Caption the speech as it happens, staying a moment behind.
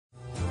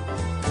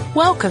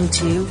Welcome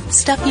to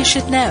Stuff You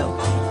Should Know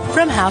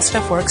from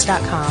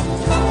HowStuffWorks.com.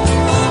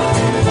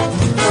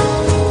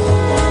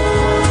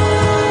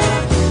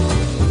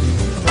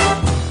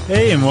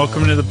 Hey, and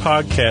welcome to the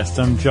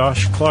podcast. I'm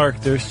Josh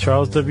Clark. There's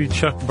Charles W.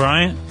 Chuck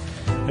Bryant.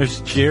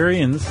 There's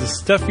Jerry, and this is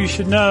Stuff You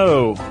Should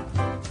Know.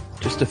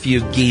 Just a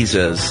few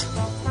geezas.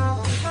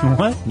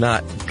 What?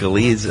 Not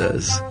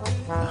gleezas.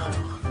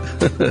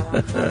 That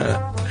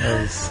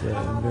was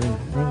really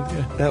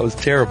good. That was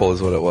terrible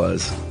is what it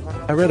was.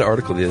 I read an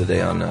article the other day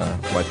on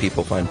why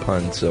people find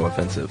puns so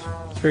offensive.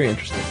 It's very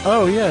interesting.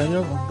 Oh, yeah,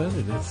 no, I bet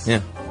it is.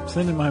 Yeah.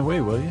 Send it my way,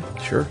 will you?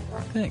 Sure.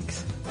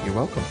 Thanks. You're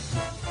welcome.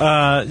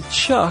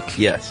 Chuck.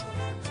 Yes.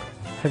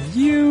 Have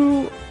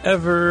you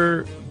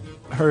ever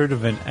heard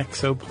of an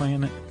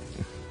exoplanet?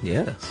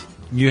 Yes.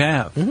 You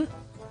have? Mm-hmm.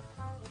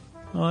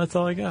 Well, that's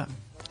all I got.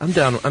 I'm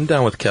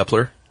down with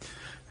Kepler.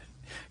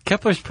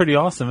 Kepler's pretty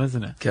awesome,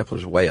 isn't it?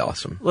 Kepler's way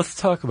awesome. Let's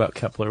talk about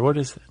Kepler. What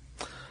is it?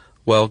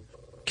 Well,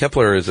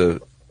 Kepler is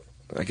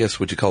I guess,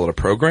 would you call it a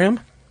program?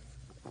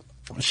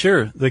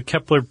 Sure. The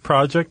Kepler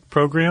project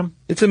program?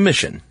 It's a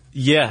mission.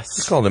 Yes.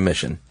 It's called a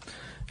mission.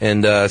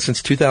 And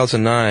since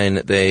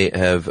 2009, they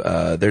have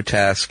their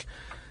task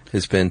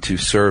has been to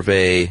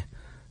survey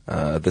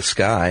the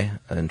sky.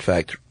 In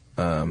fact,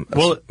 a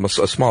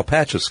small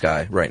patch of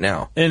sky right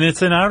now. And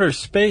it's an outer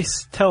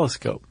space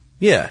telescope.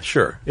 Yeah,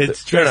 sure.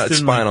 They're not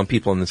spying on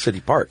people in the city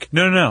park.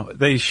 No.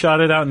 They shot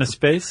it out into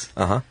space.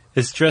 Uh-huh.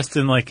 It's dressed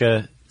in like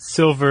a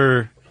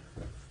silver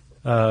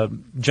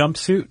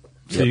jumpsuit,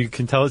 so you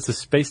can tell it's a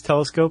space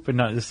telescope and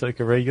not just like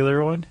a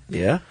regular one.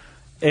 Yeah.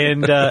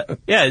 And,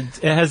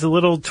 it has a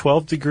little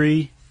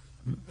 12-degree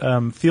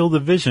field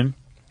of vision.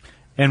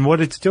 And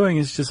what it's doing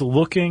is just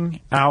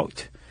looking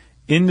out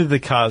into the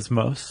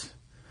cosmos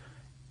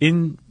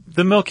in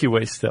the Milky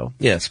Way still.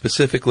 Yeah,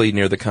 specifically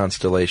near the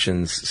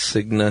constellations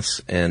Cygnus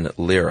and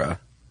Lyra.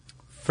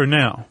 For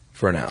now.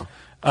 You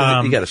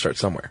got to start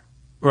somewhere.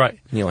 Right.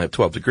 You only have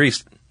 12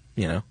 degrees,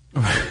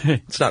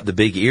 It's not the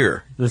big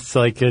ear. It's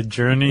like a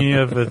journey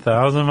of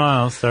 1,000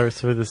 miles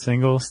starts with a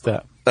single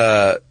step.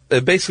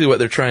 Basically what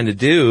they're trying to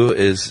do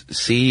is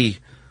see,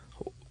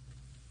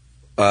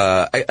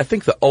 I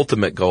think the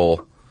ultimate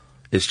goal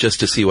is just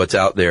to see what's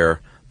out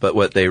there, but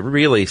what they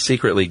really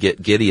secretly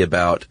get giddy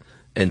about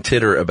and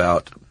titter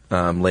about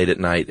late at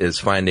night is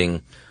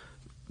finding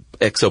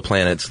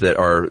exoplanets that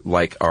are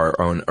like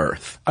our own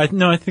Earth. I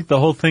think the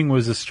whole thing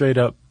was a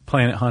straight-up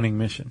planet hunting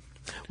mission.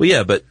 Well,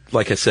 yeah, but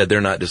like I said,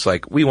 they're not just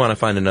like, we want to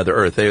find another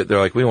Earth. They're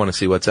like, we want to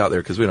see what's out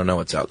there because we don't know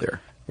what's out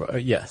there.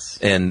 Yes.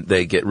 And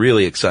they get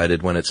really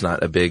excited when it's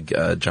not a big,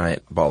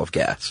 giant ball of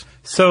gas.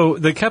 So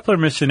the Kepler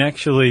mission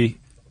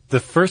the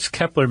first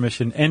Kepler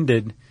mission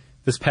ended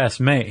this past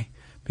May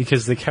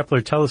because the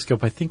Kepler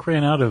telescope, I think,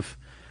 ran out of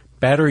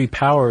battery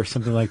power or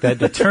something like that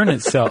to turn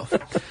itself.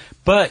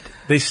 But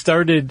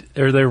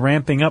they're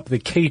ramping up the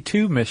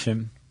K2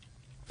 mission,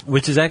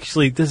 which is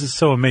actually, this is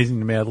so amazing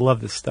to me. I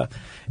love this stuff.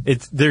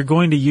 They're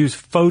going to use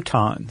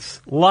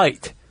photons,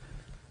 light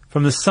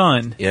from the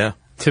sun,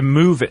 to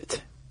move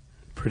it.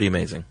 Pretty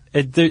amazing.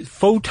 The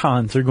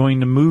photons are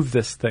going to move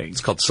this thing. It's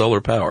called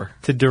solar power.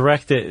 To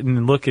direct it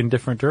and look in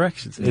different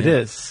directions. Yeah. It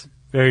is.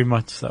 Very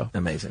much so.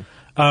 Amazing.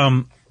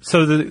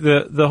 So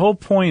the whole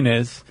point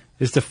is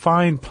to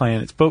find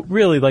planets. But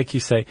really, like you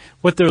say,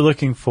 what they're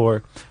looking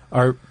for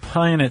are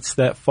planets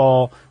that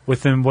fall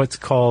within what's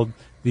called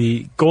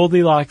the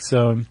Goldilocks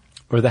zone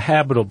or the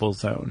habitable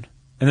zone.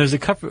 And there's a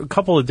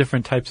couple of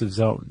different types of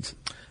zones.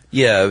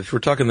 Yeah, if we're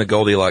talking the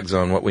Goldilocks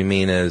zone, what we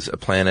mean is a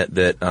planet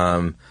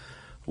that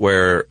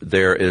where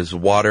there is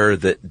water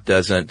that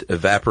doesn't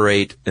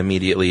evaporate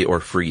immediately or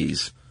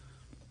freeze.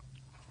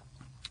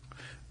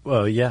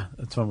 Well, yeah,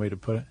 that's one way to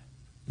put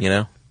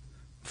it.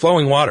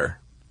 Flowing water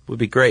would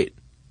be great.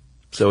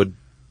 So would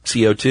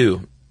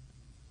CO2.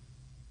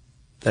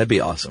 That'd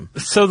be awesome.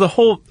 So the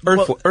whole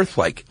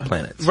Earth-like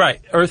planets,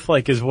 right?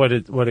 Earth-like is what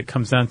it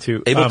comes down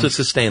to. Able to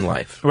sustain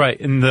life, right?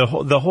 And the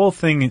whole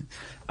thing.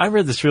 I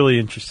read this really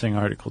interesting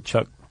article,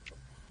 Chuck,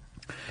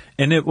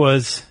 and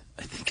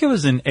I think it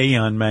was in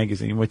Aeon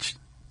magazine, which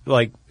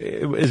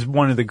is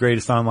one of the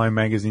greatest online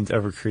magazines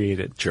ever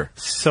created. Sure.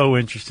 So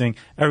interesting.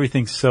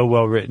 Everything's so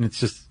well written. It's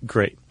just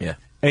great. Yeah.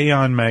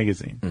 Aeon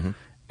magazine. Mm-hmm.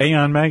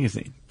 Aeon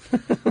magazine.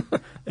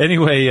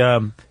 Anyway,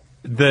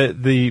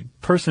 the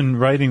person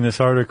writing this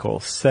article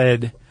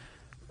said,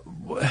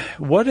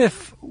 what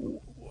if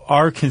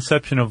our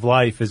conception of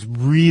life is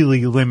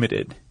really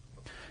limited?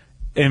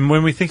 And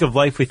when we think of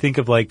life, we think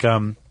of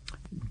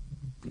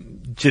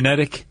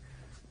genetic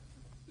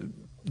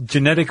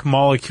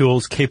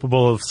molecules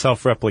capable of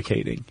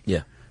self-replicating.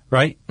 Yeah.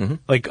 Right? Mm-hmm.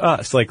 Like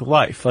us, like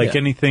life, like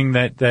anything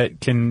that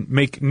can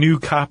make new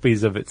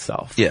copies of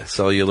itself. Yeah,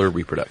 cellular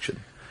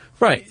reproduction.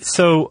 Right.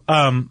 So,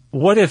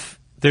 what if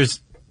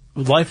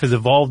life has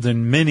evolved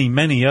in many,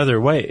 many other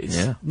ways?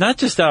 Yeah. Not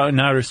just out in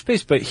outer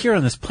space, but here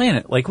on this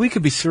planet. Like, we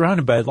could be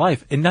surrounded by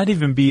life and not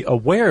even be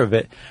aware of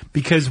it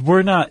because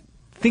we're not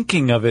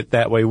thinking of it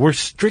that way. We're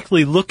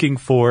strictly looking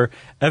for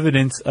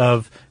evidence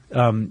of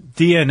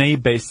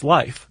DNA-based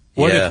life.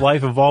 What if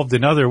life evolved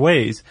in other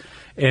ways?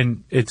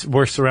 and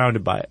we're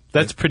surrounded by it.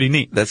 That's pretty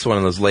neat. That's one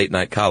of those late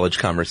night college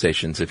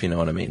conversations, if you know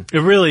what I mean.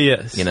 It really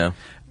is. You know?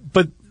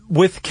 But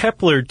with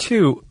Kepler,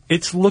 too,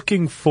 it's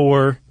looking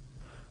for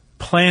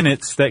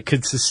planets that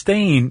could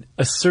sustain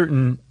a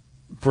certain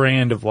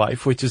brand of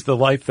life, which is the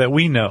life that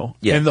we know.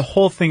 Yes. And the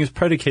whole thing is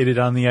predicated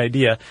on the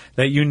idea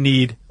that you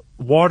need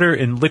water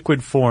in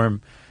liquid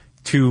form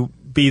to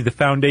be the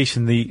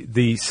foundation,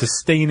 the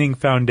sustaining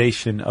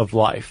foundation of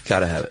life.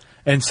 Gotta have it.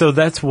 And so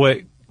that's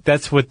what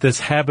this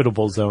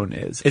habitable zone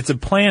is. It's a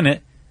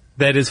planet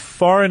that is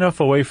far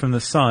enough away from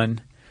the sun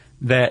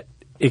that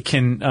it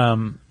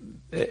can,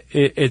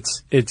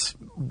 its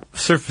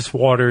surface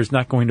water is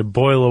not going to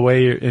boil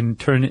away and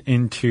turn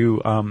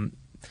into, and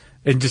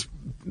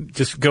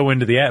just go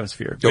into the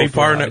atmosphere. Go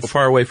Vaporize.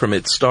 far away from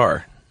its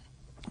star.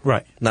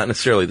 Right. Not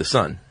necessarily the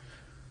sun.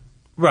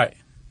 Right.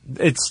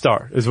 Its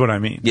star is what I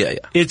mean. Yeah.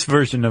 Its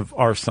version of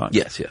our sun.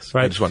 Yes.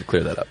 Right. I just want to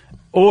clear that up.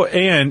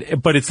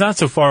 But it's not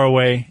so far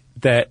away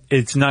that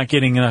it's not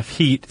getting enough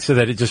heat so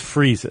that it just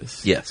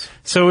freezes. Yes.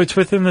 So it's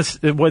within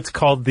this, what's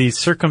called the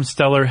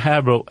circumstellar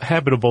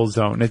habitable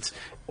zone. It's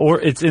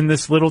in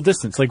this little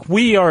distance. Like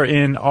we are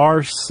in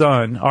our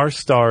sun, our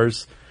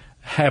star's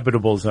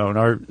habitable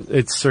zone,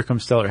 its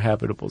circumstellar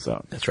habitable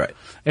zone. That's right.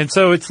 And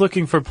so it's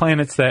looking for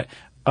planets that,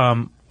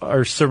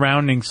 are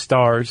surrounding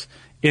stars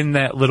in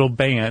that little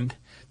band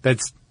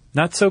that's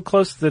not so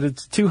close that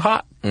it's too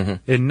hot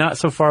and not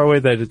so far away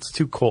that it's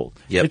too cold.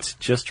 Yep. It's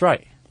just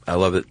right. I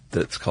love it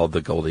that it's called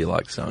the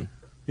Goldilocks zone.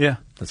 Yeah.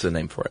 That's the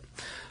name for it.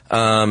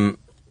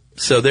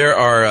 So there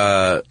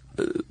are,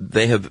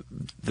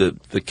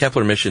 the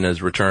Kepler mission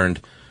has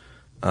returned,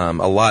 a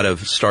lot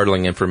of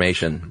startling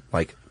information,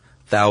 like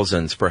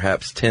thousands,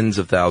 perhaps tens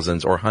of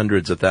thousands or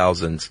hundreds of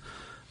thousands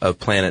of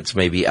planets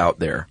may be out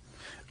there.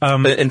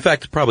 In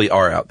fact, probably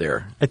are out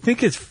there. I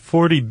think it's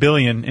 40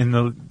 billion in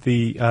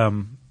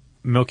the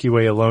Milky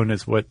Way alone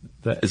is what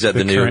the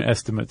current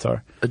estimates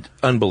are.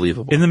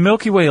 Unbelievable. In the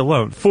Milky Way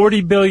alone,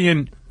 40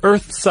 billion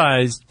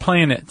Earth-sized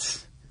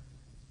planets.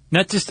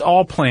 Not just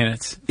all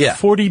planets. Yeah.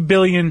 40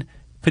 billion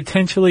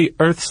potentially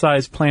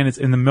Earth-sized planets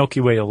in the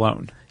Milky Way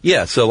alone.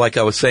 Yeah, so like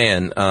I was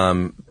saying,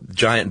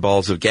 giant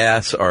balls of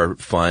gas are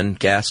fun.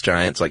 Gas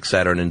giants like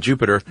Saturn and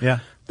Jupiter.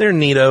 Yeah. They're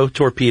neato,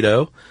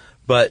 torpedo.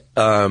 But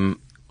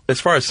as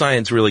far as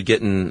science really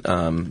getting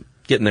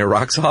their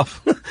rocks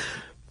off,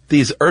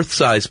 these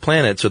Earth-sized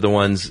planets are the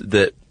ones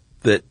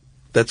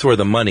that's where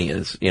the money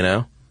is, you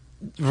know?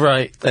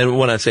 Right. And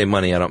when I say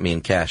money, I don't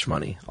mean cash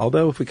money.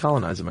 Although if we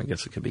colonize them, I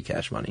guess it could be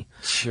cash money.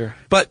 Sure.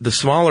 But the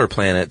smaller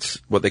planets,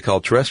 what they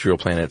call terrestrial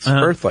planets,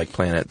 Earth-like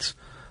planets,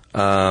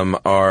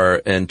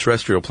 and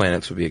terrestrial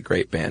planets would be a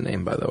great band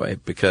name, by the way,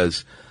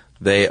 because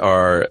they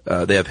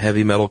have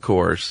heavy metal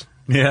cores.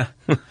 Yeah.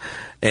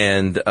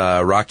 And,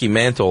 rocky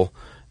mantle,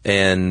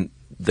 and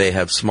they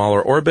have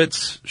smaller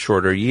orbits,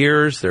 shorter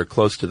years, they're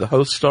close to the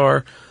host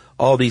star,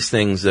 all these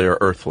things that are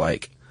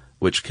Earth-like,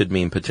 which could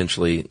mean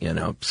potentially,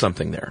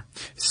 something there.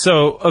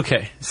 So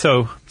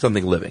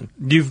Something living.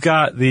 you've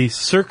got the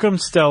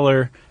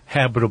circumstellar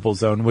habitable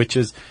zone, which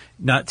is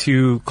not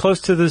too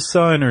close to the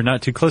sun or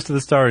not too close to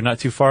the star or not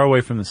too far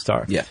away from the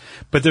star. Yeah.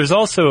 But there's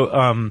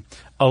also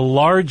a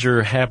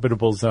larger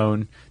habitable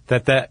zone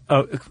that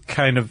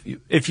kind of,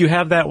 if you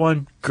have that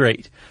one,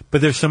 great.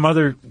 But there's some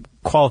other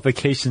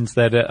qualifications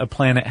that a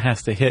planet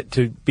has to hit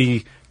to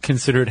be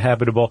considered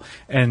habitable,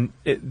 and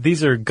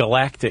these are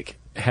galactic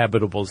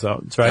habitable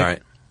zones, right? All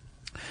right.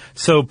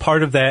 So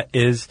part of that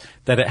is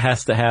that it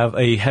has to have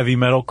a heavy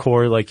metal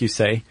core, like you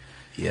say.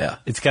 Yeah.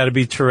 It's got to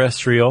be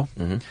terrestrial.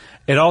 Mm-hmm.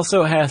 It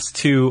also has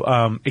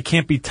to, it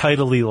can't be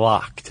tidally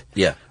locked.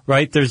 Yeah.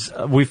 Right?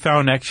 We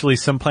found actually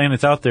some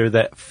planets out there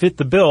that fit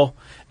the bill,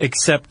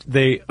 except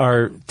they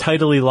are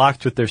tidally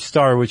locked with their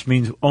star, which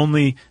means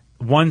only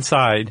one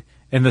side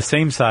and the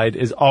same side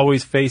is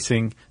always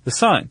facing the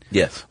sun.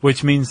 Yes.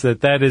 Which means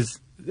that is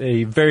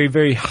a very,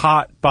 very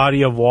hot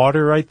body of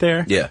water right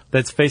there. Yeah.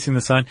 That's facing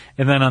the sun.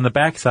 And then on the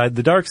back side,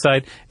 the dark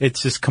side,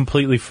 it's just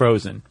completely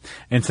frozen.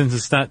 And since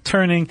it's not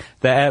turning,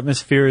 the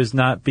atmosphere is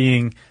not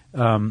being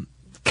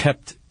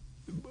kept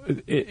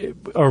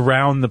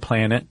around the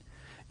planet.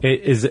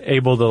 It is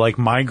able to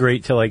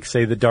migrate to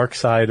say the dark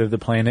side of the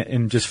planet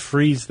and just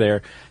freeze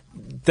there.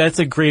 That's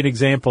a great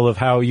example of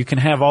how you can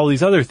have all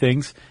these other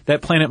things.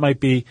 That planet might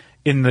be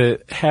in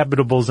the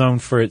habitable zone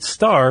for its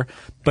star,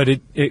 but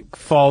it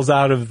falls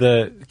out of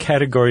the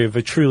category of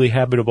a truly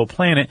habitable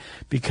planet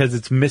because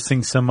it's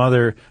missing some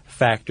other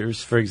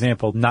factors, for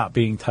example, not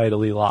being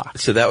tidally locked.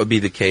 So that would be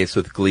the case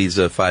with Gliese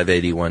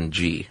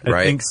 581G, right?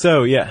 I think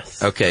so,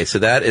 yes. Okay, so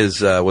that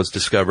was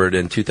discovered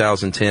in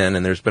 2010,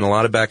 and there's been a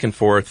lot of back and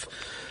forth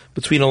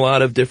between a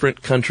lot of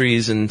different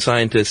countries and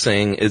scientists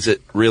saying, is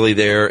it really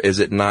there? Is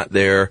it not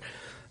there?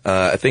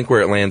 I think where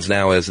it lands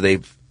now is they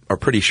are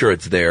pretty sure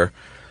it's there.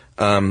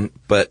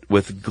 But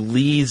with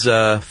Gliese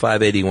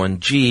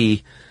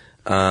 581G,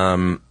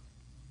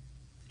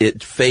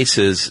 it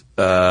faces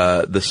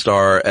the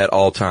star at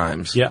all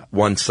times. Yeah.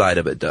 One side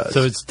of it does.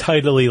 So it's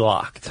tidally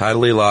locked.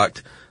 Tidally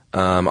locked.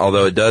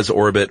 Although it does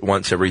orbit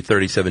once every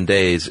 37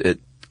 days,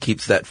 it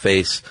keeps that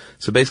face.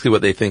 So basically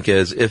what they think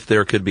is if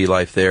there could be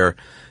life there,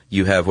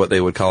 you have what they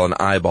would call an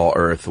eyeball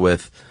Earth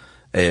with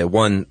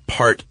one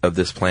part of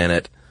this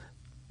planet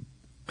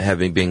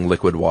being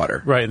liquid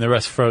water. Right, and the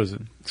rest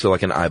frozen. So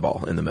like an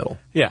eyeball in the middle.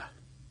 Yeah.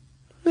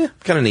 Yeah,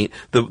 kind of neat.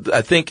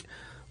 I think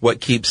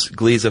what keeps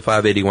Gliese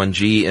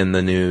 581G in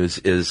the news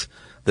is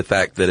the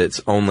fact that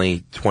it's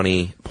only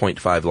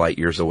 20.5 light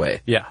years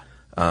away. Yeah.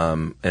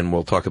 And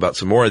we'll talk about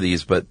some more of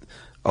these, but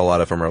a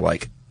lot of them are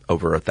like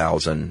over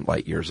 1,000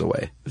 light years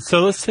away. So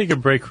let's take a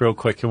break real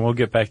quick, and we'll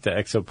get back to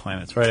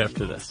exoplanets right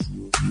after this.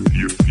 You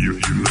know.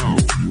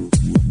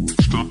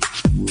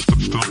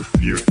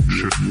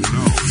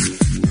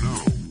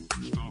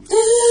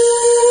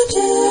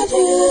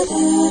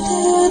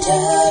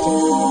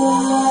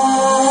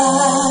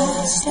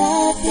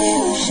 Stuff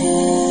you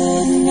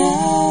should know.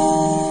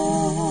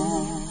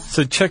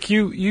 So Chuck,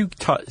 you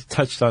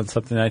touched on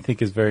something I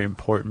think is very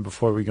important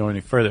before we go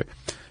any further.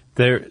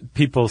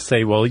 People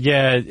say, well,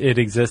 yeah, it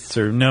exists,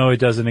 or no, it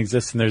doesn't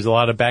exist, and there's a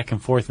lot of back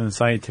and forth in the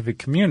scientific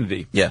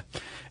community. Yeah.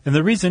 And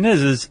the reason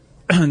is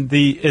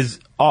as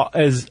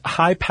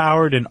high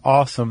powered and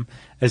awesome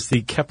as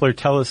the Kepler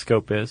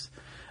telescope is,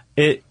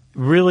 it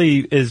really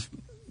is.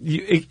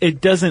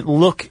 It doesn't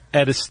look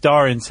at a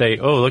star and say,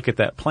 "Oh, look at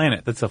that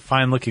planet. That's a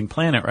fine-looking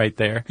planet right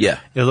there." Yeah.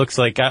 It looks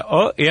like,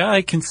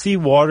 I can see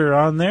water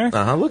on there.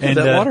 Look at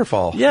that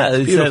waterfall. Yeah, it's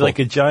is beautiful. that like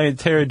a giant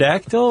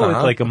pterodactyl with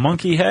like a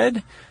monkey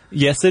head?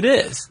 Yes, it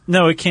is.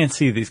 No, it can't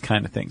see these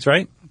kind of things,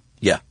 right?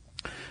 Yeah.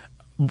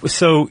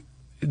 So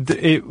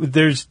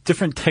there's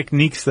different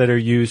techniques that are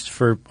used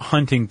for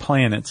hunting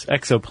planets,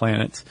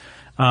 exoplanets,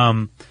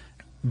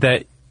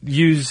 that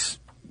use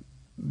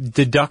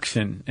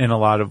deduction in a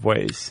lot of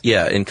ways.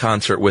 Yeah, in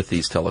concert with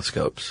these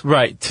telescopes.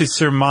 Right, to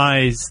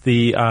surmise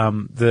the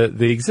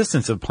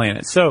existence of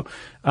planets. So,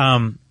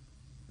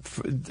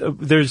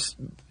 there's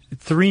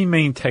three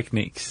main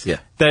techniques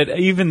that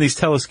even these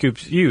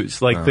telescopes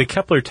use. Like the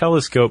Kepler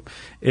telescope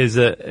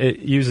it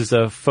uses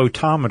a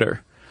photometer,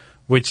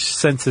 which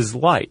senses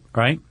light,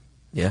 right?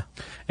 Yeah.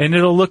 And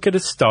it'll look at a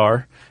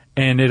star,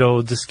 and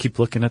it'll just keep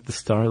looking at the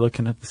star.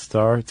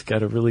 It's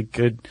got a really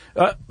good,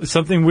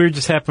 something weird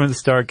just happened with the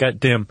star. It got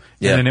dim.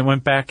 Yeah. And then it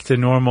went back to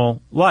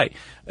normal light.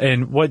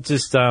 And what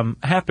just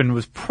happened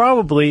was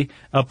probably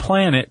a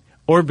planet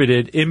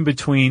orbited in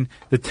between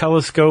the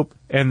telescope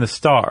and the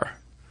star,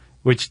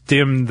 which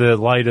dimmed the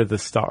light of the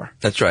star.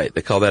 That's right.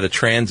 They call that a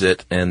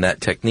transit, and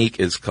that technique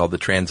is called the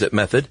transit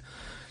method.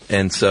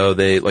 And so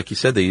they, like you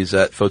said, they use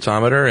that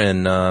photometer,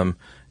 and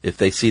if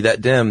they see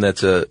that dim,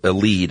 that's a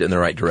lead in the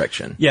right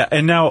direction. Yeah,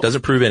 and now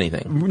doesn't prove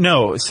anything.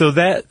 No, so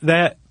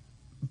that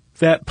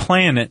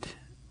planet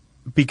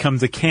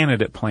becomes a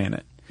candidate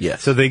planet.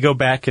 Yes. So they go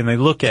back and they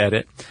look at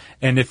it,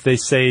 and if they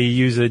say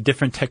use a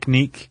different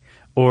technique,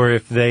 or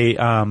if they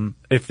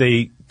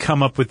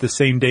come up with the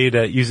same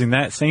data using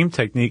that same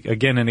technique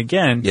again and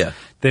again,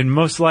 then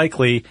most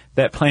likely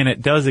that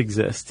planet does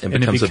exist. And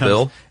becomes a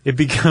bill? It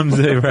becomes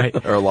a, right.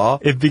 Or a law?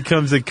 It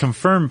becomes a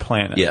confirmed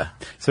planet. Yeah.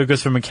 So it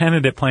goes from a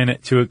candidate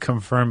planet to a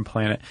confirmed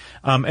planet.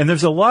 And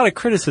there's a lot of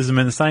criticism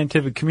in the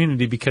scientific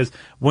community because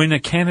when a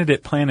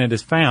candidate planet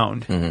is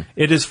found,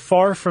 it is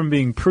far from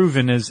being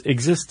proven as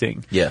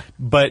existing. Yeah.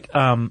 But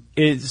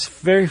it's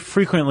very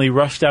frequently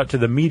rushed out to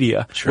the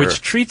media,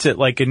 which treats it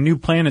like a new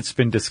planet's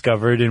been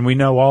discovered and we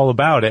know all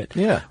about it.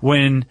 Yeah.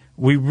 When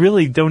we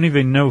really don't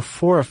even know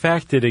for a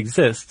fact it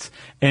exists,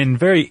 and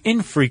very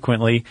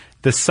infrequently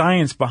the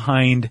science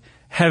behind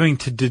having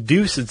to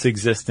deduce its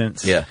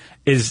existence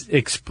is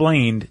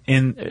explained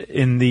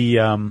in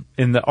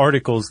the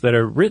articles that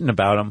are written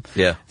about them.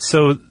 Yeah.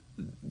 So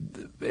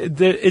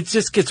it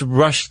just gets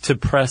rushed to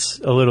press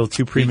a little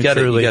too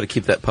prematurely. You got to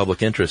keep that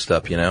public interest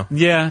up, you know.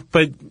 Yeah,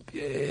 but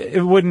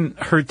it wouldn't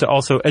hurt to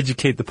also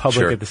educate the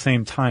public at the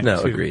same time.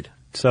 No, too. agreed.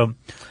 So,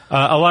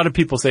 a lot of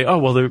people say, "Oh,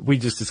 well, we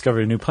just discovered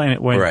a new planet,"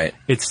 when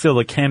it's still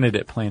a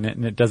candidate planet,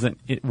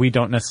 and we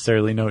don't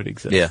necessarily know it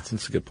exists. Yeah,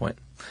 that's a good point.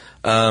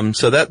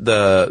 So that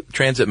the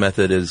transit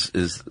method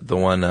is the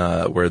one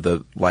where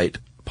the light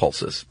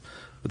pulses,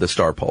 the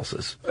star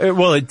pulses.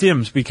 Well, it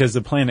dims because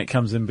the planet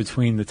comes in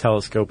between the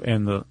telescope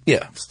and the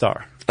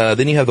star.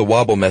 Then you have the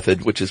wobble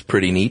method, which is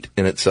pretty neat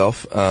in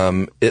itself.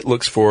 It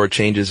looks for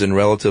changes in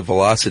relative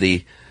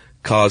velocity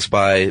caused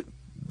by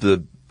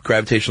the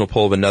gravitational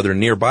pull of another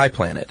nearby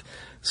planet.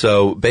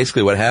 So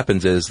basically what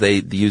happens is they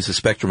use the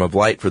spectrum of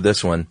light for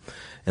this one,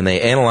 and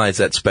they analyze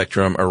that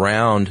spectrum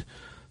around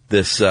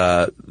this,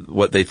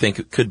 what they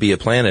think could be a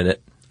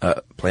planet.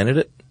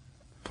 Planet.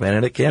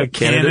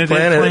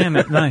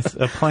 Nice.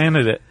 A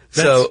planet.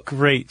 That's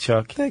great,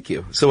 Chuck. Thank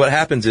you. So what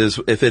happens is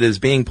if it is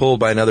being pulled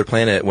by another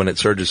planet when it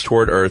surges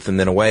toward Earth and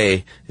then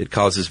away, it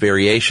causes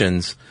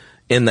variations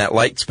in that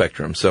light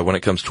spectrum. So when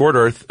it comes toward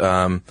Earth,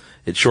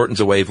 it shortens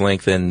a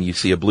wavelength and you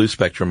see a blue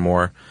spectrum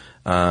more.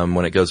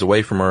 When it goes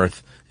away from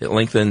Earth, it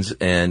lengthens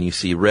and you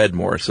see red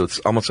more. So it's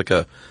almost like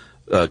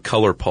a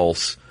color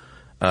pulse.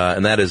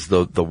 And that is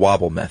the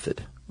wobble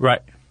method.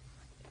 Right.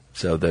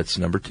 So that's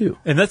number 2.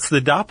 And that's the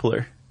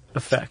Doppler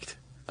effect.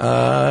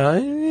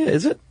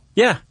 Is it?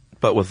 Yeah.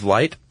 But with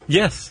light?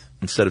 Yes.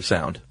 instead of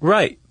sound.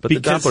 Right. But the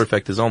Doppler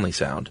effect is only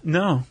sound.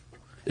 No.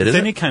 It It's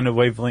isn't? any kind of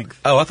wavelength.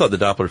 Oh, I thought the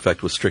Doppler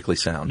effect was strictly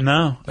sound.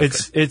 No. Okay.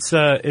 It's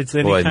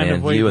any Boy, kind man,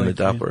 of wavelength. you and the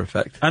Doppler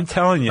effect. I'm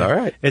telling you. All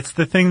right. It's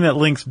the thing that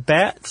links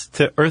bats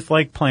to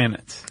Earth-like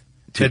planets.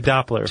 The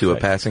Doppler To a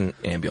effect. passing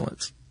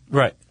ambulance.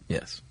 Right.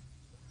 Yes.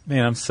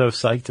 Man, I'm so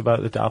psyched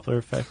about the Doppler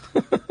effect.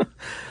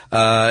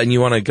 And you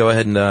want to go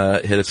ahead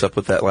and hit us up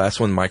with that last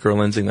one,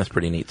 microlensing? That's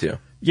pretty neat, too.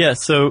 Yeah,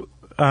 so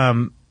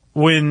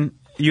when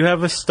you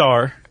have a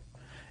star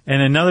and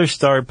another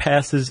star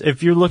passes,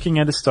 if you're looking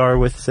at a star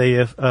with,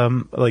 say,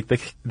 like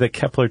the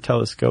Kepler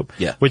telescope,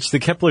 Yeah. which the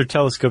Kepler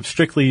telescope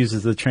strictly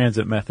uses the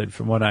transit method,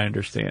 from what I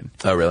understand.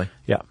 Oh, really?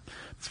 Yeah.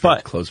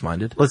 But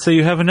Close-minded? let's say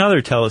you have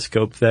another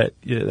telescope that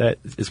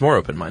It's more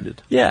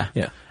open-minded. yeah.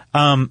 Yeah.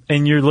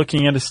 And you're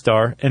looking at a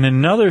star, and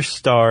another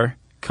star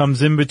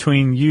comes in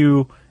between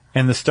you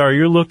and the star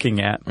you're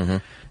looking at. Mm-hmm.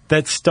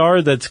 That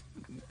star that's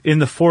in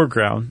the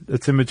foreground,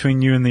 that's in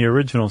between you and the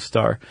original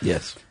star,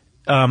 Yes.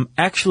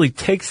 actually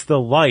takes the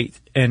light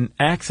and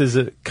acts as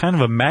a kind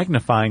of a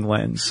magnifying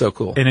lens. So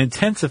cool. And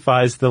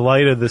intensifies the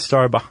light of the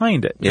star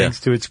behind it, Yeah. thanks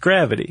to its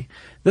gravity.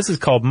 This is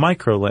called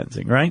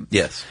microlensing, right?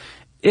 Yes.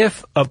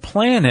 If a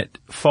planet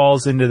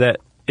falls into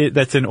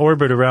that's in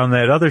orbit around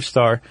that other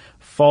star,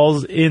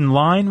 falls in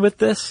line with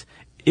this,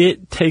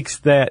 it takes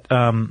that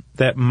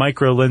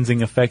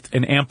microlensing effect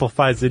and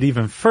amplifies it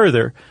even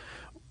further.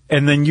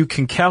 And then you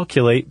can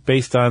calculate,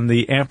 based on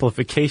the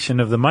amplification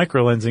of the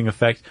microlensing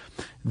effect,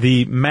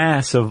 the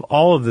mass of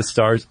all of the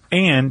stars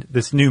and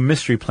this new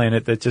mystery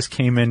planet that just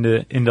came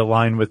into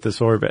line with this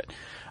orbit.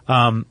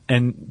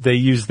 And they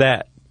use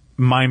that,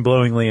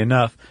 mind-blowingly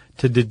enough,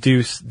 to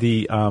deduce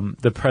the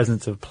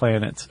presence of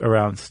planets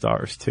around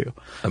stars too.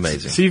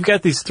 Amazing. So you've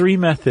got these three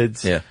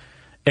methods. Yeah.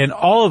 And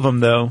all of them,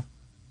 though,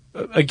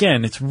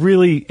 again, it's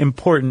really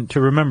important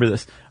to remember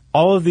this.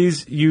 All of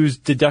these use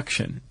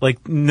deduction.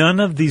 Like, none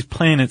of these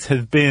planets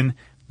have been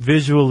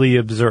visually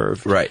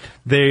observed. Right.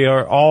 They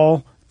are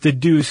all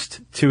deduced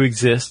to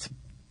exist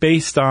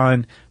based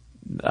on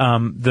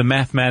the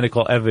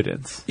mathematical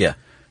evidence. Yeah.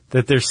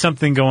 That there's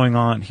something going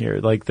on here,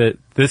 like that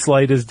this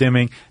light is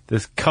dimming,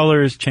 this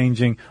color is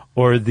changing,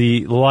 or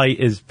the light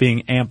is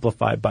being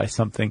amplified by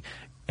something.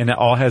 And it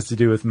all has to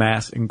do with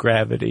mass and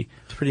gravity.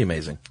 It's pretty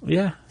amazing.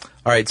 Yeah.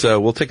 All right, so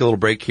we'll take a little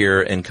break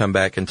here and come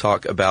back and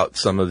talk about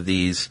some of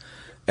these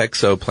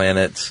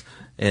exoplanets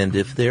and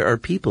if there are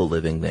people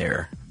living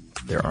there.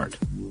 There aren't.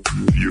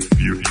 You know.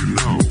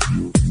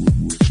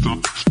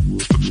 Stop.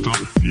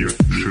 You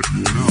should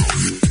know.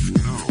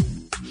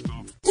 No. Stop.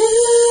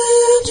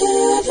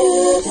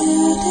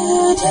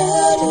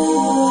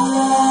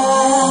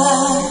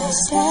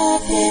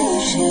 Stuff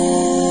you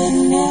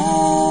should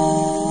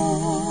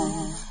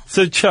know.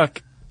 So,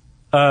 Chuck,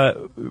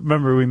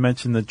 remember we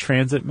mentioned the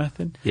transit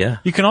method? Yeah.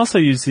 You can also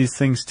use these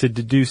things to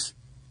deduce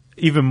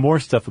even more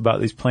stuff about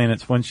these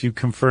planets once you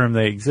confirm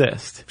they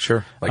exist.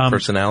 Sure. Like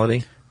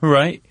personality?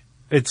 Right?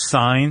 Its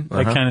sign,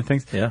 that Uh-huh. kind of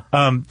things. Yeah.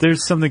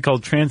 There's something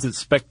called transit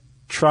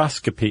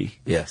spectroscopy,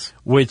 Yes.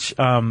 which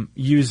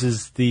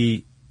uses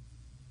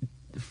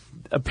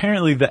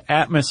apparently the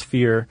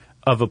atmosphere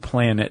of a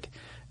planet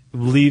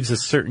leaves a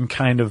certain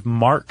kind of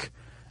mark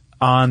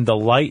on the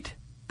light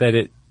that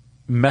it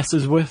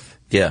messes with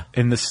Yeah.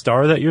 in the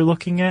star that you're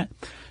looking at.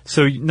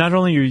 So not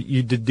only are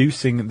you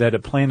deducing that a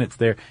planet's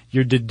there,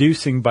 you're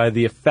deducing by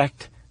the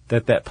effect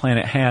that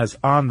planet has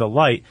on the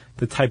light,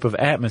 the type of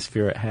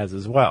atmosphere it has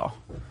as well.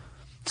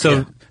 So,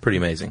 Yeah. Pretty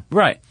amazing.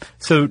 right.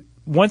 So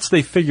once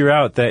they figure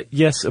out that,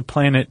 yes, a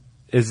planet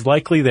is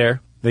likely there,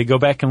 they go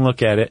back and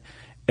look at it,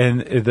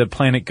 and the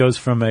planet goes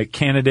from a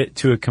candidate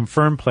to a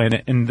confirmed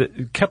planet.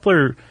 And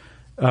Kepler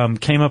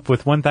came up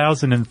with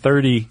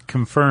 1,030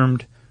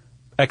 confirmed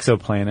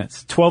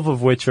exoplanets, 12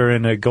 of which are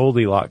in a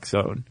Goldilocks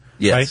zone.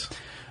 Yes.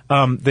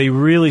 Right? They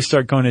really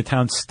start going to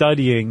town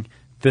studying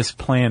this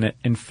planet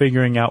and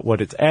figuring out what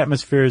its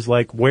atmosphere is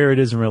like, where it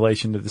is in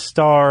relation to the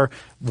star,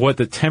 what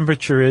the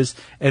temperature is,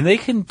 and they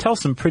can tell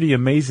some pretty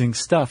amazing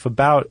stuff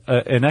about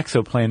an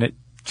exoplanet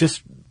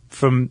just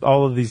from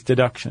all of these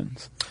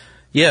deductions.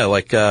 Yeah,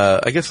 like,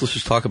 I guess let's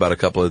just talk about a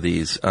couple of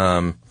these.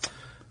 The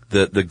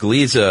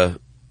Gliese,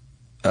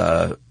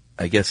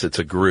 I guess it's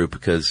a group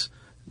because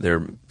there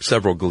are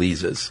several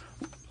Glieses.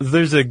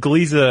 There's a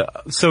Gliese,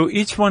 so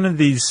each one of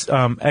these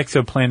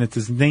exoplanets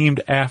is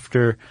named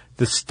after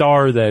the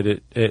star that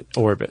it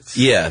orbits.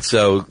 Yeah,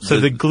 so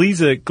the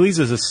Gliese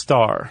is a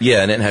star.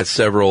 yeah, and it has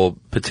several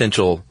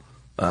potential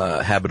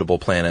habitable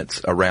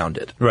planets around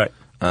it. Right.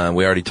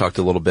 We already talked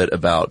a little bit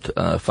about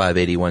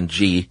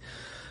 581G,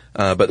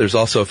 but there's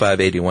also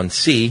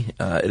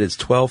 581C. It is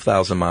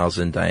 12,000 miles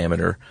in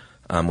diameter,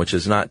 which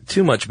is not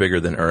too much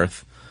bigger than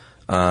Earth,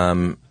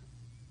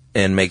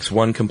 and makes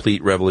one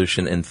complete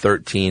revolution in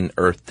 13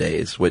 Earth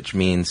days, which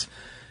means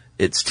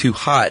it's too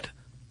hot,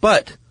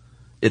 but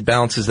it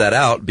balances that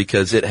out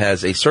because it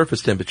has a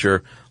surface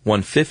temperature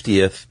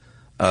 1/50th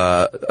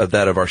of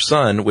that of our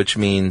sun, which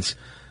means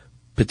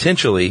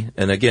potentially,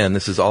 and again,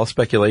 this is all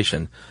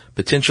speculation,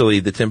 potentially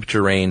the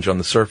temperature range on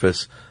the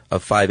surface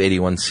of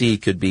 581C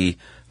could be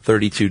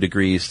 32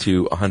 degrees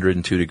to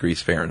 102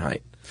 degrees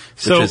Fahrenheit,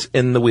 So- which is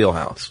in the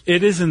wheelhouse.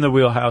 It is in the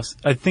wheelhouse.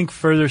 I think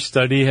further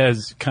study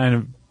has kind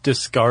of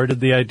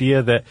discarded the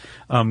idea that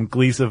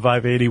Gliese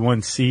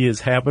 581c is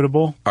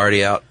habitable.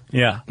 Already out?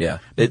 Yeah. Yeah.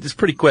 It's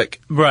pretty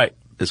quick Right.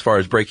 as far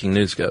as breaking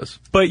news goes.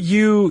 But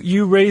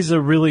you raise a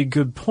really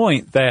good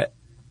point that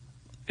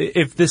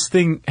if this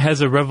thing has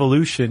a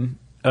revolution,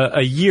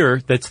 a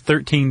year that's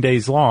 13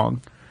 days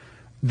long,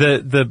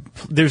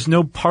 there's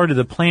no part of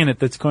the planet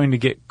that's going to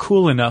get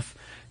cool enough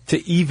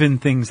to even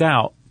things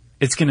out.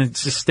 It's going to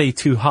just stay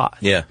too hot.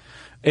 Yeah.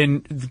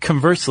 And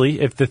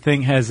conversely, if the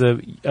thing has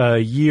a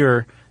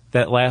year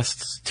that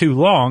lasts too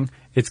long,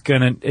 it's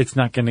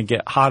not gonna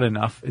get hot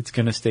enough. It's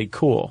gonna stay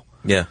cool.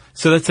 Yeah.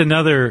 So that's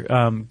another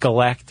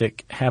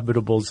galactic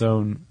habitable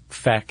zone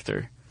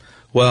factor.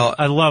 Well,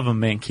 I love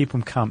them, man. Keep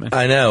them coming.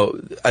 I know.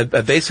 I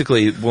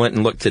basically went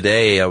and looked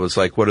today. I was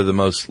like, what are the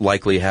most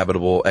likely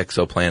habitable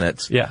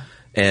exoplanets? Yeah.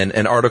 And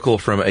an article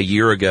from a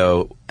year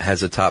ago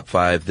has a top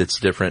 5 that's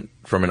different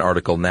from an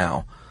article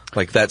now.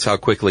 Like, that's how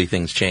quickly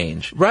things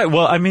change. Right.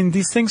 Well, I mean,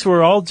 these things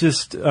were all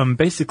just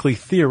basically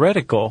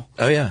theoretical.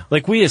 Oh, yeah.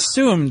 Like, we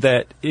assumed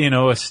that,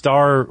 a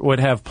star would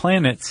have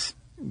planets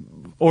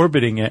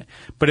orbiting it,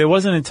 but it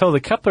wasn't until the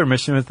Kepler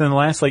mission within the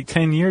last,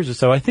 10 years or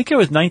so. I think it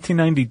was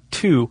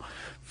 1992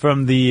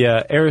 from the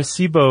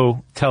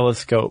Arecibo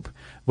telescope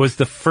was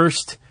the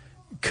first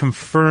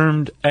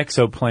confirmed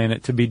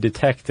exoplanet to be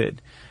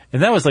detected.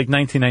 And that was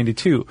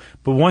 1992.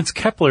 But once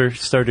Kepler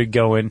started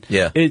going,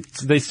 Yeah.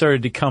 they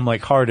started to come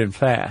hard and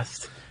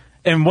fast.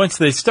 And once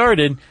they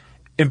started,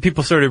 and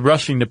people started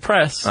rushing to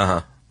press,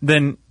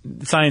 then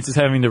science is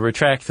having to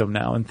retract them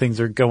now, and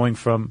things are going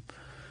from,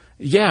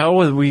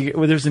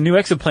 there's a new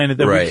exoplanet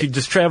that Right. we could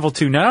just travel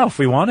to now if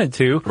we wanted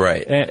to,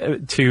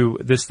 Right. to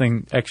this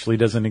thing actually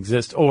doesn't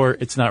exist, or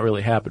it's not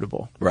really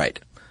habitable. Right.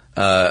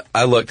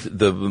 I looked,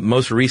 the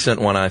most recent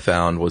one I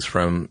found was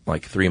from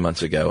 3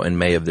 months ago in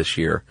May of this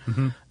year.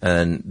 Mm-hmm.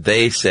 And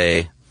they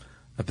say,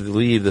 I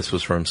believe this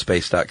was from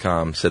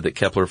space.com, said that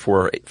Kepler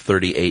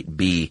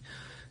 438b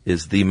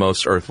is the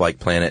most Earth-like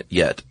planet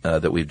yet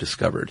that we've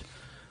discovered.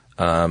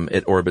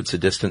 It orbits a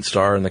distant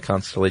star in the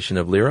constellation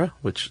of Lyra,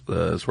 which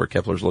is where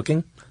Kepler's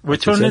looking.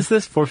 Which one is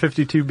this?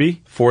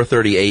 452b?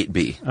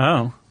 438b.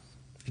 Oh,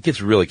 It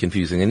gets really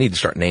confusing. They need to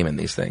start naming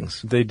these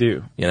things. they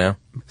do.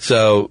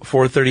 So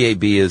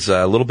 438b is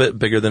a little bit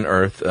bigger than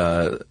Earth,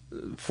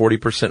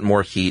 40%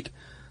 more heat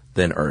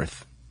than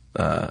Earth,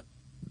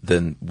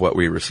 than what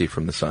we receive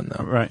from the sun,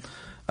 though. Right.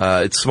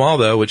 It's small,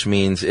 though, which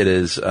means it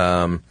is,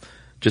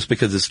 just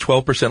because it's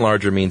 12%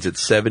 larger means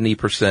it's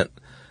 70%,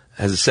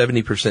 has a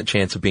 70%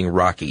 chance of being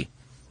rocky,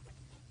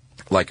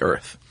 like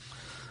Earth.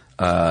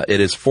 It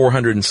is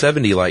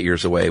 470 light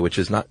years away, which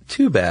is not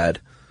too bad,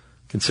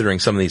 considering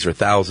some of these are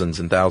thousands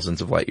and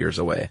thousands of light years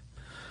away.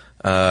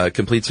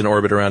 Completes an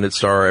orbit around its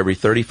star every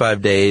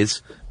 35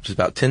 days, which is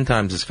about 10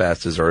 times as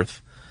fast as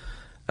Earth.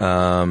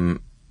 And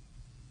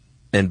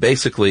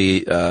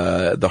basically,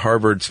 the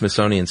Harvard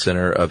Smithsonian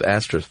Center of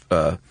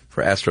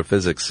for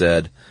Astrophysics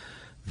said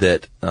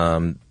that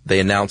they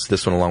announced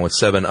this one along with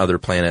 7 other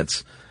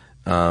planets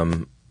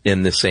in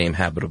the same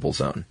habitable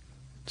zone.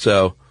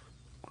 So,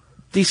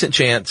 decent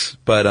chance,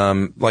 but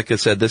like I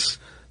said, this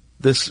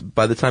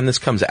by the time this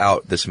comes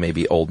out, this may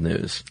be old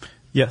news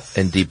Yes.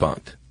 and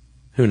debunked.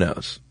 Who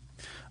knows?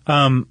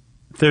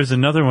 There's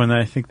another one that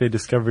I think they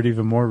discovered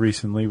even more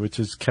recently, which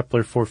is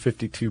Kepler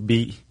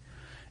 452b,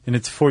 and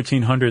it's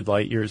 1,400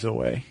 light years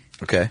away.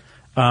 Okay.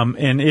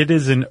 And it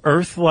is an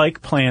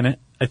Earth-like planet.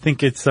 I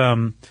think it's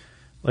 60%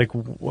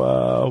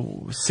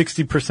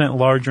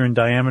 larger in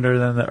diameter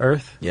than the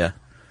Earth. Yeah.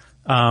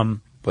 Well,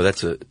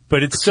 that's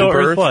But it's still super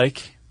Earth?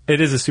 Earth-like. It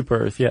is a super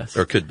Earth, yes.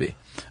 or could be.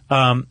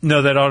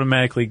 No, that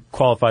automatically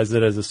qualifies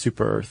it as a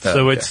super Earth. Oh,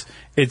 so okay.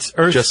 it's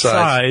Earth Just size.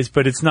 size,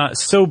 but it's not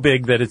so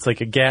big that it's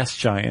like a gas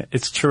giant.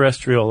 It's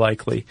terrestrial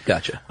likely.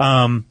 Gotcha.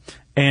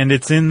 And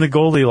it's in the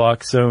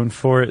Goldilocks zone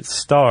for its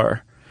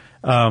star.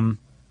 And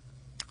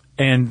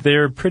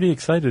they're pretty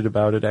excited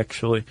about it,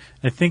 actually.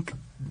 I think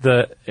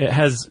it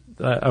has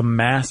a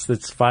mass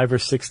that's 5 or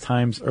 6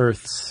 times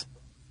Earth's.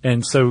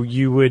 And so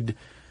you would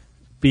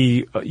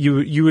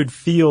you would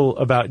feel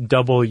about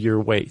double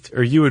your weight,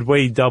 or you would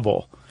weigh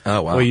double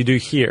Oh, wow. what you do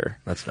here.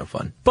 That's no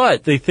fun.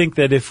 But they think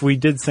that if we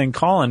did send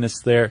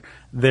colonists there,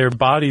 their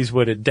bodies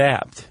would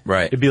adapt.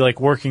 Right. It'd be like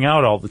working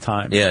out all the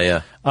time.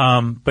 Yeah.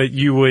 But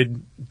you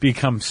would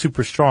become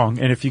super strong.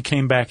 And if you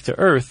came back to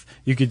Earth,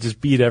 you could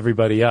just beat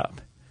everybody up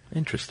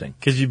Interesting.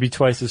 because you'd be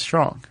twice as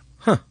strong.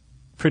 Huh.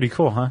 Pretty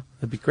cool, huh?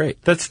 That'd be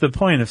great. That's the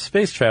point of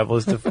space travel,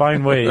 is to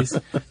find ways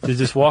to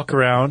just walk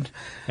around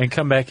and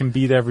come back and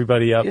beat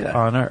everybody up Yeah.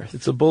 on Earth.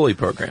 It's a bully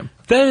program.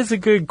 That is a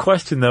good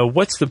question, though.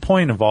 What's the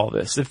point of all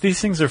this? If these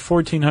things are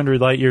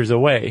 1,400 light years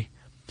away,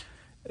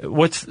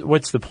 what's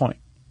the point?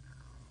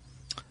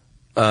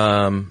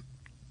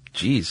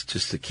 Geez,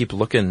 just to keep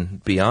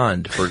looking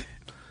beyond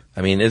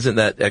isn't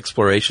that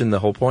exploration the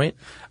whole point?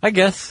 I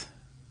guess.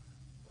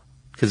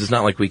 Because it's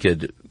not like we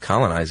could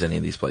colonize any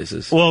of these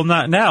places. Well,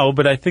 not now,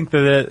 but I think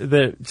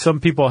that some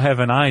people have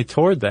an eye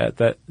toward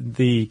that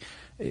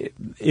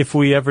if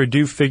we ever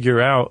do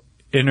figure out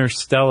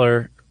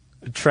interstellar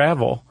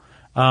travel,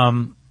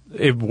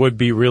 it would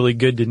be really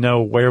good to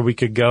know where we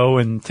could go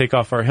and take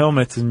off our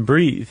helmets and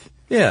breathe.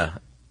 Yeah.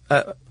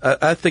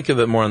 I think of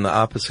it more in the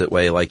opposite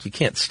way. Like, you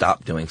can't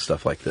stop doing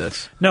stuff like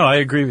this. No, I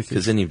agree with you.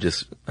 Because then you've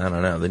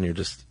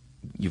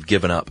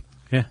given up.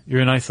 Yeah,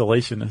 you're an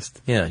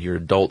isolationist. Yeah, you're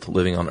an adult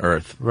living on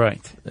Earth.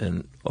 Right.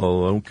 And, I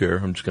don't care.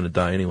 I'm just going to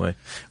die anyway.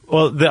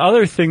 Well, the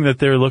other thing that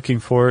they're looking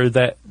for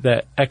that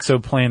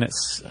exoplanet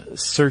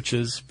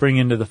searches bring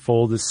into the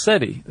fold is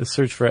SETI, the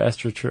search for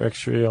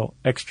extraterrestrial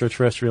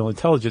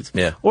intelligence.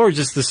 Yeah. Or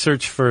just the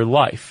search for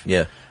life.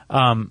 Yeah.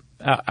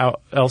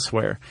 Out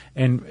elsewhere.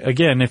 And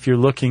again, if you're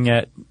looking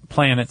at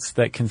planets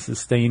that can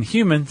sustain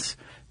humans,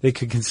 they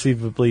could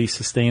conceivably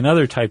sustain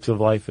other types of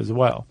life as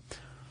well.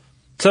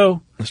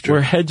 So we're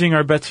hedging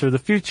our bets for the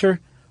future.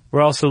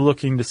 We're also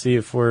looking to see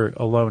if we're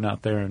alone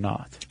out there or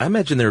not. I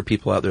imagine there are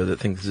people out there that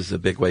think this is a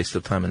big waste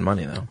of time and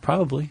money, though.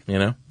 Probably. You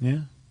know? Yeah.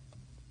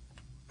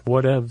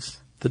 Whatevs.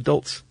 The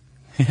adults.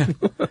 Yeah.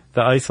 The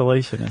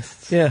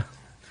isolationists. Yeah.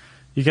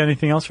 You got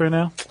anything else right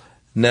now?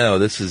 No,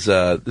 this is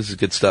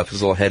good stuff.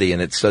 It's a little heady,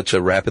 and it's such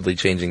a rapidly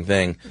changing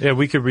thing. Yeah,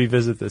 we could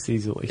revisit this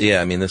easily.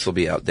 Yeah, I mean, this will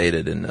be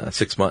outdated in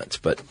 6 months,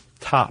 but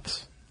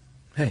Tops.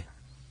 Hey,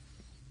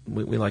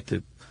 we like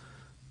to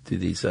do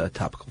these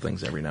topical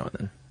things every now and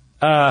then.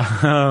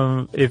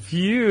 If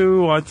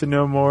you want to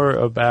know more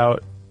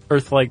about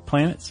Earth-like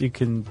planets, you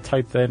can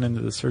type that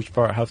into the search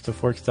bar at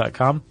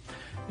howstuffworks.com.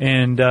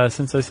 And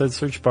since I said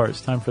search bar,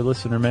 it's time for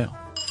listener mail.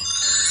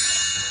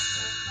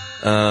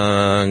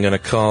 I'm going to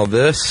call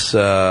this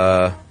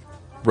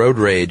Road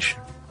Rage.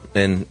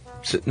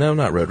 No,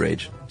 not Road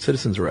Rage.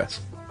 Citizen's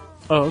Arrest.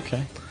 Oh,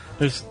 okay.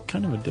 There's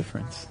kind of a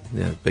difference.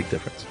 Yeah, big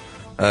difference.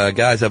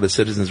 Guys, I have a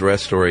Citizen's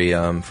Arrest story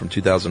from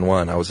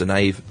 2001. I was a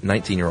naive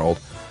 19-year-old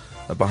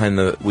behind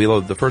the wheel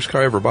of the first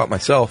car I ever bought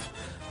myself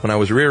when I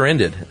was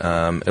rear-ended.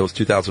 It was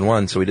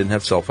 2001, so we didn't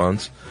have cell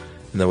phones,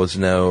 and there was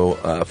no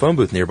phone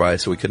booth nearby,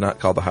 so we could not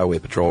call the highway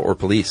patrol or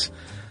police.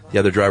 The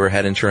other driver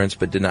had insurance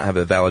but did not have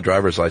a valid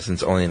driver's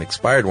license, only an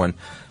expired one.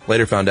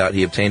 Later found out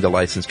he obtained a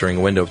license during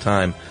a window of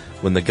time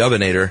when the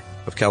governor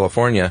of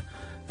California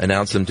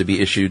announced them to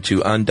be issued to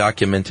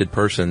undocumented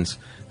persons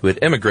who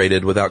had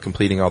immigrated without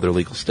completing all their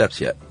legal steps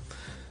yet.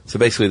 So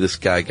basically this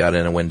guy got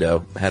in a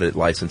window, had a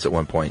license at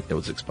one point, it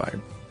was expired.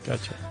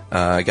 Gotcha.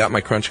 I got my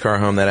crunch car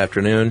home that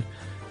afternoon,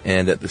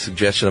 and at the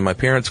suggestion of my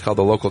parents, called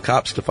the local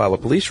cops to file a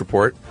police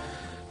report.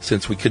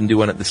 Since we couldn't do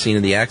one at the scene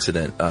of the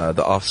accident,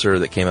 the officer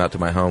that came out to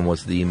my home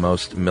was the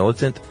most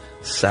militant,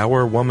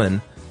 sour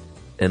woman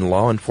in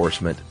law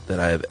enforcement that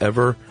I have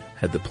ever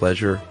had the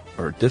pleasure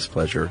or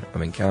displeasure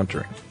of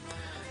encountering.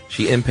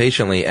 She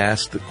impatiently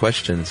asked the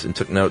questions and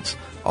took notes,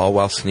 all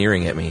while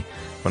sneering at me.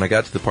 When I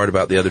got to the part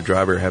about the other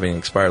driver having an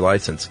expired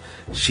license,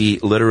 she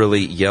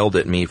literally yelled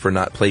at me for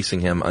not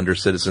placing him under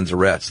citizen's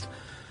arrest.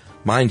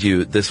 Mind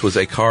you, this was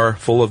a car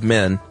full of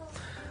men.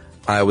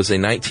 I was a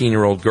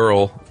 19-year-old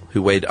girl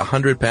who weighed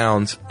 100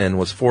 pounds and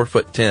was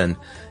 4'10",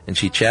 and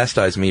she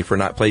chastised me for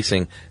not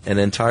placing an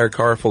entire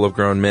car full of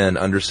grown men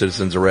under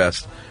citizen's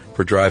arrest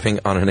for driving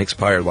on an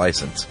expired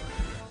license.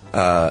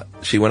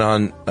 She went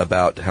on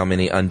about how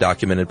many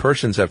undocumented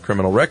persons have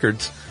criminal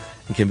records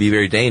and can be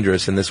very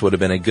dangerous, and this would have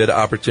been a good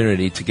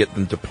opportunity to get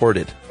them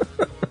deported.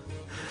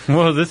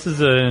 Well, this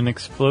is an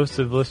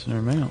explosive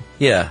listener mail.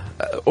 Yeah,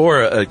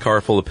 or a car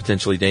full of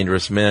potentially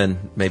dangerous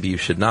men, maybe you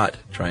should not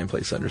try and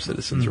place under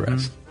citizen's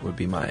arrest, would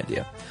be my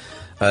idea.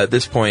 At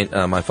this point,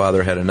 my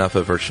father had enough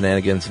of her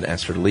shenanigans and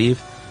asked her to leave.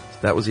 So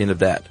that was the end of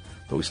that.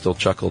 But we still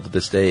chuckle to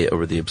this day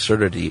over the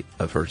absurdity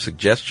of her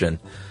suggestion.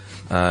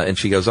 And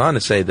she goes on to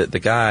say that the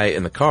guy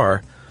in the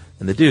car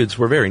and the dudes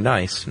were very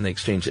nice, and they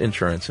exchanged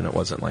insurance, and it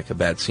wasn't like a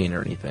bad scene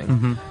or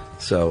anything.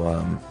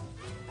 So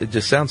it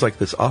just sounds like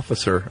this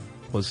officer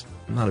was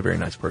not a very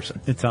nice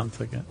person. It sounds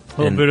like it.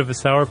 A little bit of a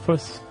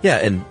sourpuss. Yeah,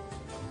 and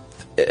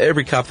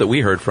every cop that we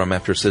heard from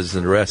after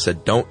citizen's arrest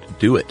said, don't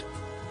do it.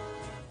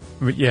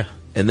 Yeah.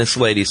 And this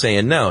lady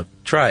saying, no,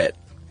 try it,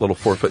 little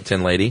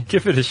 4'10" lady.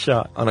 Give it a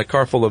shot. On a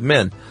car full of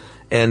men.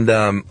 And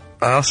I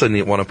also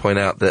want to point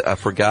out that I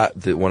forgot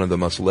that one of the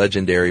most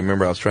legendary,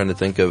 remember I was trying to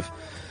think of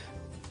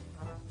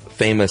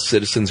famous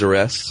citizen's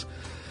arrests.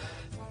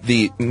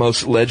 The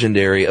most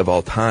legendary of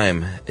all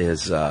time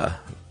is the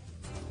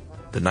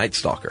Night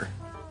Stalker.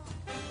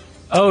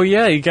 Oh,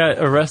 yeah, he got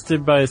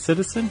arrested by a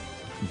citizen?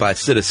 By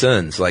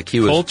citizens, like he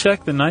was...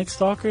 Kolchak, the Night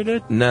Stalker,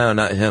 did? No,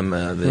 not him.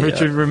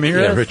 Richard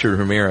Ramirez? Yeah, Richard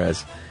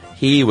Ramirez.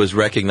 He was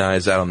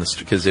recognized out on the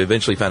street because they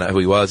eventually found out who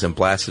he was and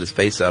blasted his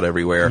face out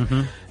everywhere.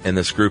 And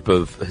this group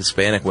of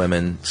Hispanic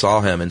women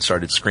saw him and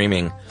started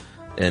screaming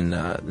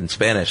in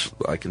Spanish,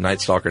 like Night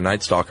Stalker,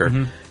 Night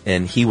Stalker.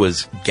 And he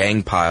was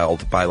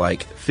gang-piled by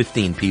like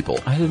 15 people.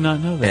 I did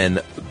not know that.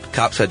 And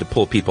cops had to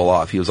pull people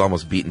off. He was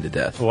almost beaten to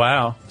death.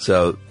 Wow.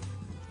 So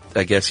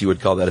I guess you would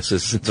call that a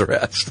citizen's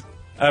arrest.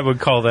 I would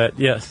call that,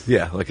 yes.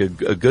 Yeah, like a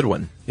good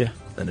one. Yeah.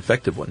 An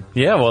effective one.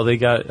 Yeah, well, they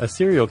got a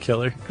serial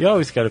killer. You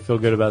always got to feel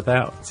good about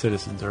that,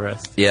 citizen's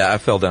arrest. Yeah, I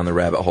fell down the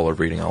rabbit hole of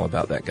reading all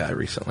about that guy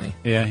recently.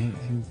 Yeah,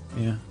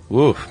 yeah.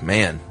 Oof,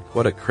 man.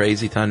 what a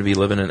crazy time to be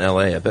living in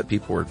L.A. I bet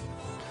people were,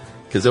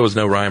 because there was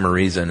no rhyme or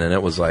reason, and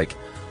it was like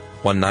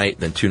one night,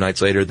 then 2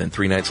 nights later, then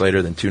 3 nights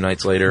later, then 2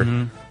 nights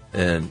later,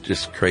 and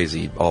just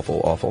crazy,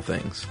 awful, awful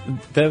things.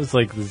 That was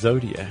like the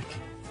Zodiac.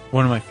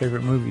 One of my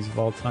favorite movies of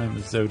all time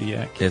is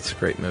Zodiac. It's a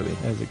great movie.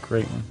 That was a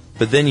great one.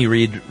 But then you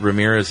read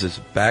Ramirez's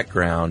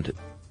background,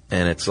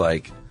 and it's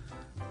like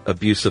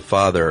abusive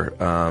father,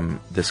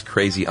 this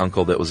crazy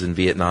uncle that was in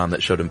Vietnam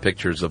that showed him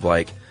pictures of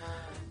like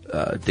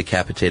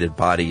decapitated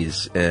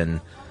bodies,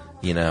 and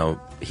you know,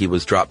 he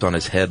was dropped on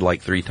his head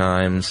like 3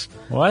 times.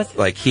 What?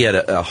 Like he had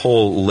a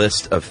whole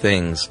list of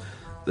things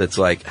that's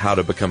like how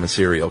to become a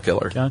serial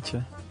killer.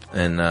 Gotcha.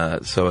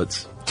 And so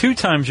it's 2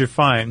 times you're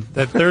fine.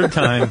 That 3rd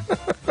time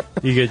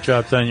you get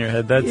dropped on your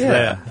head. That's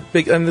that.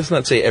 big. I'm just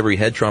not say every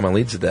head trauma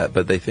leads to that,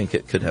 but they think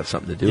it could have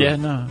something to do Yeah,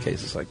 with no.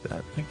 cases like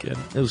that. I get it.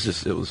 It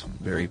was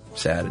very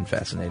sad and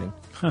fascinating.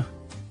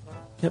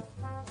 Yep.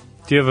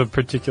 Do you have a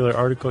particular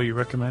article you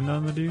recommend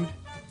on the dude?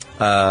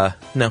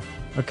 No.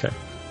 Okay.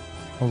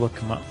 I'll look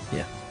him up.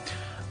 Yeah.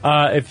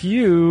 If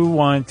you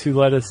want to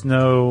let us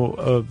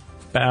know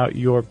about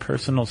your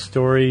personal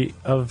story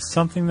of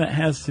something that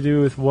has to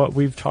do with what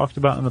we've talked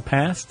about in the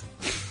past,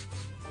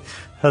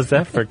 how's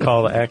that for a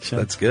call to action?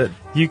 That's good.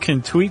 You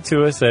can tweet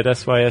to us at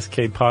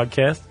SYSK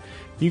Podcast.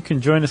 You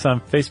can join us on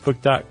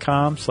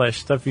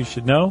Facebook.com/Stuff You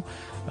Should Know.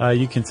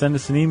 You can send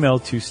us an email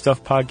to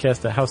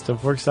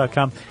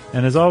stuffpodcast@howstuffworks.com.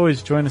 And as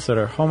always, join us at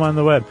our home on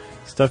the web,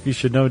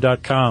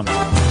 StuffYouShouldKnow.com.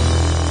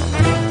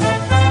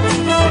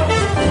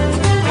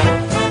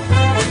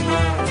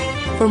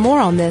 For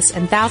more on this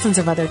and thousands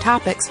of other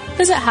topics,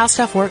 visit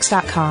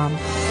HowStuffWorks.com.